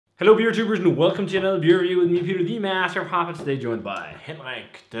Hello beer tubers and welcome to another beer review with me, Peter, the Master of Hopping. Today joined by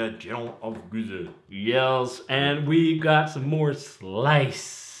Henrik, the General of Güze. Yes, and we got some more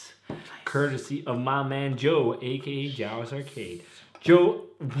Slice, courtesy of my man Joe, aka Jow's Arcade. Joe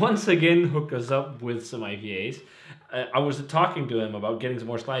once again hooked us up with some IPAs. I was talking to him about getting some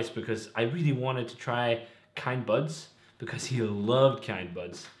more Slice because I really wanted to try Kind Buds because he loved Kind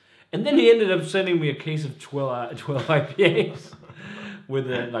Buds. And then he ended up sending me a case of 12 IPAs. With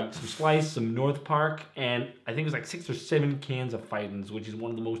like some Slice, some North Park, and I think it was like 6 or 7 cans of Fightins, which is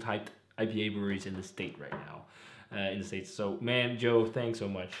one of the most hyped IPA breweries in the state right now, in the States. So, man, Joe, thanks so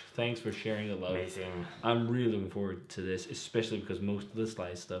much. Thanks for sharing the love. Amazing. I'm really looking forward to this, especially because most of the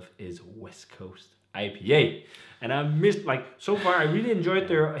Slice stuff is West Coast IPA. And I missed, like, so far, I really enjoyed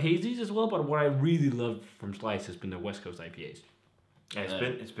their hazies as well, but what I really loved from Slice has been their West Coast IPAs. Yeah,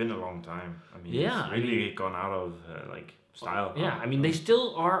 it's been a long time. I mean, yeah, it's really gone out of, style. Yeah, I mean, they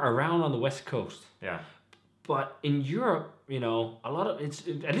still are around on the West Coast. Yeah. But in Europe, you know, a lot of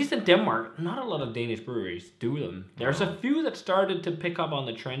at least in Denmark, not a lot of Danish breweries do them. There's a few that started to pick up on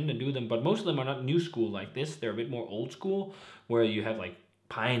the trend and do them, but most of them are not new school like this. They're a bit more old school, where you have like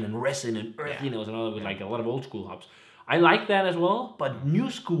pine and resin and earthiness and all that with like a lot of old school hops. I like that as well, but new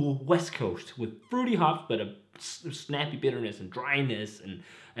school West Coast with fruity hops, but a snappy bitterness and dryness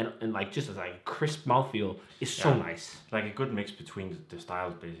and like just a like crisp mouthfeel is so nice. Like a good mix between the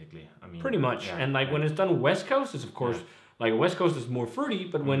styles, basically. I mean, pretty much. And like when it's done West Coast, it's of course like West Coast is more fruity,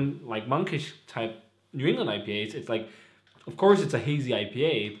 but when like monkish type New England IPAs, it's like, of course it's a hazy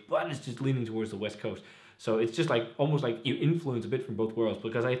IPA, but it's just leaning towards the West Coast. So it's just like almost like you influence a bit from both worlds,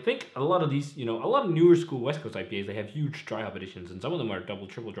 because I think a lot of these, you know, a lot of newer school West Coast IPAs, they have huge dry hop additions, and some of them are double,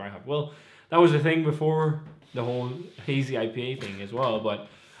 triple dry hop. Well, that was the thing before the whole hazy IPA thing as well, but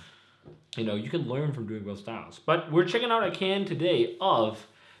you know, you can learn from doing both styles. But we're checking out a can today of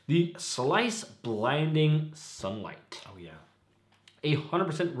the Slice Blinding Sunlight. Oh yeah.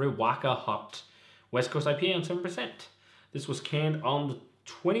 100% Riwaka hopped West Coast IPA on 7%. This was canned on the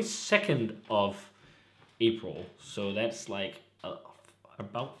 22nd of April, so that's like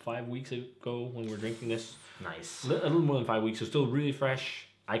about 5 weeks ago when we were drinking this. Nice. A little more than 5 weeks, so still really fresh.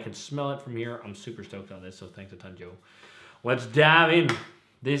 I can smell it from here. I'm super stoked on this, so thanks a ton, Joe. Let's dive in.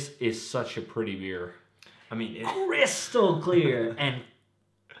 This is such a pretty beer. I mean, crystal clear, and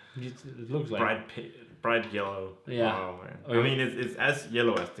it looks like bright yellow. Yeah. Oh man. I mean, it's as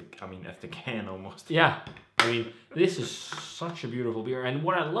yellow as the can almost. Yeah. I mean, this is such a beautiful beer, and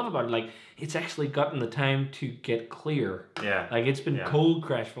what I love about it, like, it's actually gotten the time to get clear. Yeah. Like, it's been cold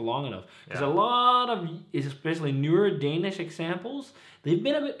crashed for long enough. Because a lot of, especially newer Danish examples, they've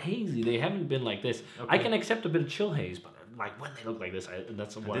been a bit hazy. They haven't been like this. Okay. I can accept a bit of chill haze, but like when they look like this,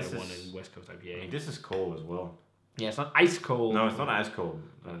 that's what I want in West Coast IPA. I mean, this is cold as well. Yeah, it's not ice cold. No, it's not ice cold.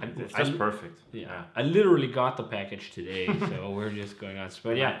 It's just perfect. Yeah, I literally got the package today, so we're just going on.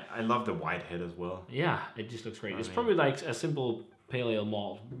 But yeah, I love the white head as well. Yeah, it just looks great. It's probably like a simple pale ale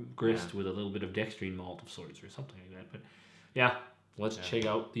malt grist with a little bit of dextrine malt of sorts or something like that. But yeah, let's check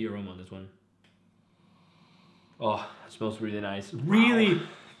out the aroma on this one. Oh, it smells really nice. Really,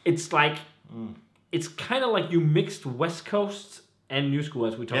 it's like it's kind of like you mixed West Coast and New School,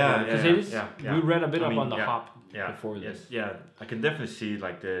 as we talked about. Because we read a bit up on the hop before this. Yeah, I can definitely see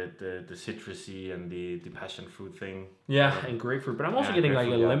like the citrusy and the passion fruit thing. Yeah, and grapefruit. But I'm also getting like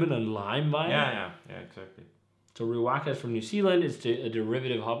a lemon and lime vibe. Yeah, exactly. So Riwaka is from New Zealand. It's a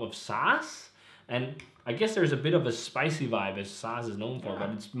derivative hop of Saaz. And I guess there's a bit of a spicy vibe, as Saaz is known for, but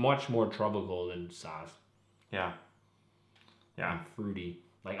it's much more tropical than Saaz. Yeah. Yeah. And fruity.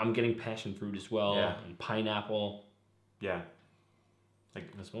 Like, I'm getting passion fruit as well, and pineapple. Yeah. Like,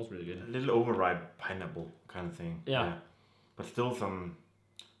 it smells really good. A little overripe pineapple kind of thing. Yeah. But still some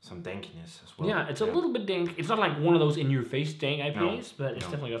dankiness as well. Yeah, it's a little bit dank. It's not like one of those in-your-face dank IPAs, but it's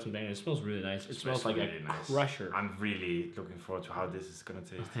definitely got some dankness. It smells really nice. It smells like really a crusher. I'm really looking forward to how this is going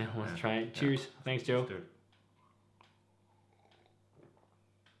to taste. Yeah, let's try it. Cheers. Thanks, Joe. Let's do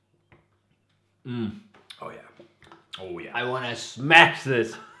it. Oh, yeah. Oh, yeah. I want to smash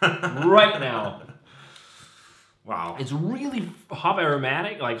this right now. Wow. It's really hop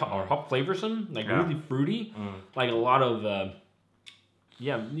aromatic, like, or hop flavorsome, like really fruity. Like a lot of,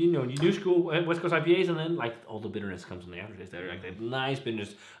 you know, New School West Coast IPAs, and then like all the bitterness comes in the aftertaste. They're like the nice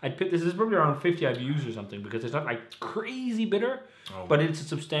bitterness. This is probably around 50 IBUs or something, because it's not like crazy bitter, but it's a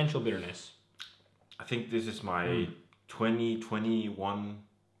substantial bitterness. I think this is my 2021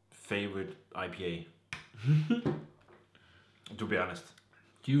 favorite IPA. To be honest.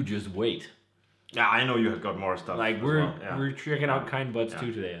 You just wait. Yeah, I know you have got more stuff. Like we're checking out Kind Buds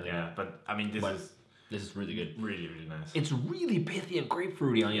too today. Yeah, but I mean this is This is really good. Really, really nice. It's really pithy and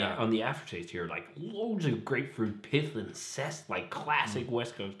grapefruity on the aftertaste here. Like loads of grapefruit pith and zest, like classic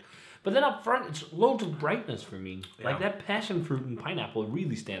West Coast. But then up front, it's loads of brightness for me. Yeah. Like that passion fruit and pineapple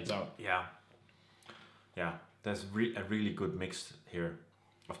really stands out. Yeah. Yeah. There's a really good mix here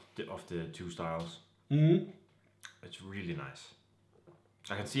of the two styles. Mm-hmm. It's really nice.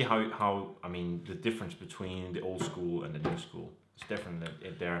 I can see how I mean the difference between the old school and the new school. It's definitely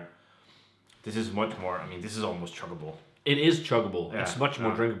there. This is much more. I mean, this is almost chuggable. It is chuggable. Yeah. It's much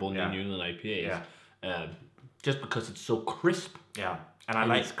more drinkable than New England IPAs. Yeah. Just because it's so crisp. Yeah,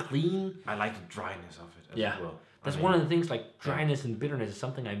 And it's clean. I like the dryness of it as well. That's one of the things, like dryness and bitterness is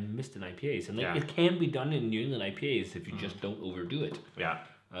something I've missed in IPAs. And it can be done in New England IPAs if you just don't overdo it. Yeah.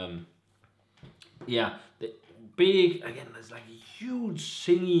 The big, again, there's like huge,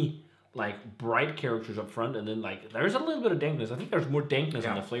 singy, like bright characters up front. And then like, there's a little bit of dankness. I think there's more dankness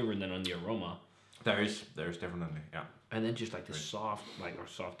on the flavor than on the aroma. There's definitely, yeah. And then just like this soft, like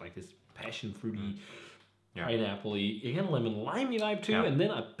this passion fruity, pineapple-y, again, lemon limey vibe too, and then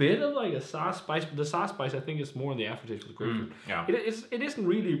a bit of like a sauce spice. But the sauce spice, I think, is more in the aftertaste with the grapefruit. Yeah. It isn't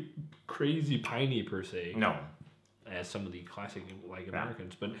really crazy piney per se. No. As some of the classic like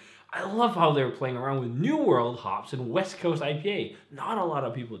Americans, but I love how they're playing around with New World hops and West Coast IPA. Not a lot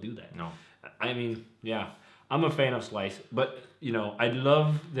of people do that. No. I mean, I'm a fan of Slice, but you know, I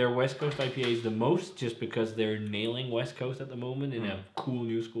love their West Coast IPAs the most just because they're nailing West Coast at the moment in a cool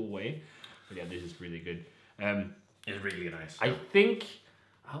new school way. But yeah, this is really good. It's really nice. I think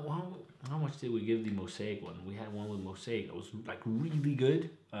how much did we give the Mosaic one? We had one with Mosaic that was like really good.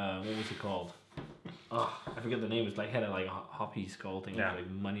 What was it called? Oh, I forget the name. It's like had a hoppy skull thing, with, like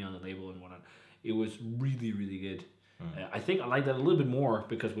money on the label and whatnot. It was really really good. I think I like that a little bit more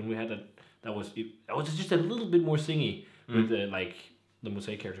because when we had that was just a little bit more singy with the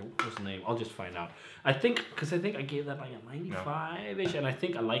Mosaic character. What was the name? I'll just find out. I think I gave that like a 95-ish, and I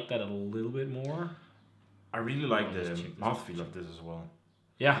think I like that a little bit more. I really like the mouthfeel of this as well.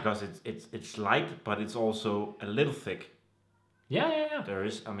 Yeah, because it's light, but it's also a little thick. Yeah. There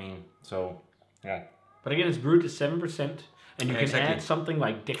is, I mean, so yeah. But again, it's brewed to 7%, and you can add something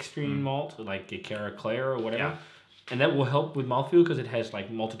like dextrine malt, like a Cara Claire or whatever, and that will help with mouthfeel because it has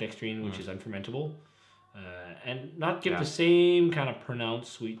like maltodextrine, which is unfermentable, and not give the same kind of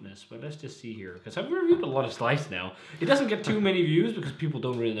pronounced sweetness. But let's just see here, because I've reviewed a lot of Slice now. It doesn't get too many views because people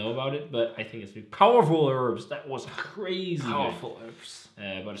don't really know about it, but I think it's powerful herbs. That was crazy. Powerful herbs.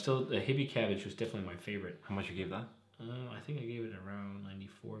 But still, the hippie cabbage was definitely my favorite. How much you gave that? I think I gave it around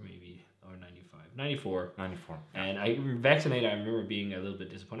 94 maybe, or 95. 94. 94. And I Vaccinate, I remember being a little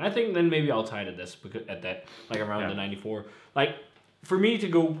bit disappointed. I think then maybe I'll tie to this at that, like around the 94. Like, for me to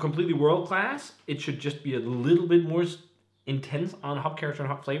go completely world class, it should just be a little bit more intense on hop character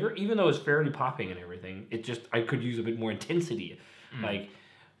and hop flavor, even though it's fairly popping and everything. It just, I could use a bit more intensity.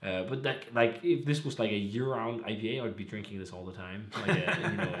 But that, like, if this was like a year-round IPA, I would be drinking this all the time.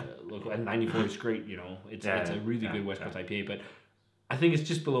 Like, look, and 94 is great. You know, it's a really good West Coast IPA, but I think it's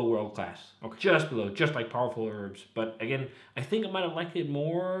just below world class. Okay. Just below, just like Powerful Herbs. But again, I think I might have liked it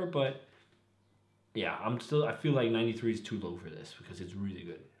more, but yeah, I feel like 93 is too low for this because it's really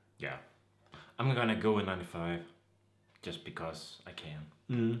good. Yeah, I'm gonna go with 95, just because I can.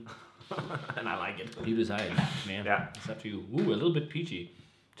 And I like it. You decide, man. Yeah, it's up to you. Ooh, a little bit peachy,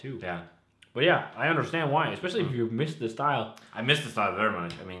 too. Yeah. But yeah, I understand why, especially if you missed the style. I missed the style very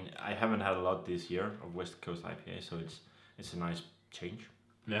much. I mean, I haven't had a lot this year of West Coast IPA, so it's a nice change.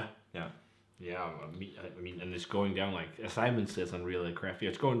 Yeah. Yeah. Yeah, I mean, and it's going down like, as Simon says on Real Craft Beer,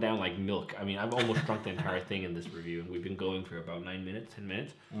 it's going down like milk. I mean, I've almost drunk the entire thing in this review, and we've been going for about 9 minutes, 10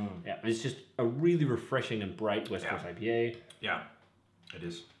 minutes. Yeah, it's just a really refreshing and bright West Coast IPA. Yeah, it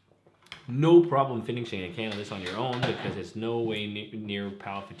is. No problem finishing a can of this on your own because it's no way near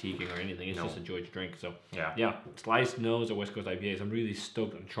palate fatiguing or anything. It's just a joy to drink. So yeah, Slice knows or West Coast IPAs. I'm really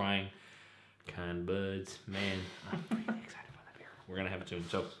stoked on trying. Kind buds, man, I'm pretty excited about that beer. We're gonna have it soon.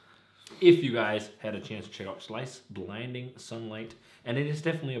 So if you guys had a chance to check out Slice, Blinding Sunlight, and it is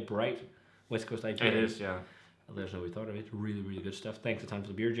definitely a bright West Coast IPA. It is, yeah. Let us know what you thought of it. Really, really good stuff. Thanks a ton for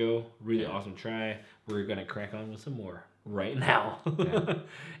the beer, Joe. Really awesome try. We're gonna crack on with some more right now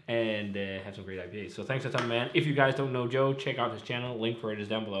and have some great IPAs. So thanks a ton, man. If you guys don't know Joe, check out his channel. Link for it is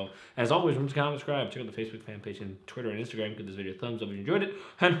down below. As always, remember to comment, subscribe, check out the Facebook fan page and Twitter and Instagram. Give this video a thumbs up if you enjoyed it,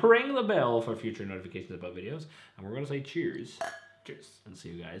 and ring the bell for future notifications about videos. And we're gonna say cheers, and see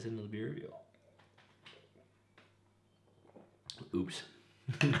you guys in the beer review. Oops.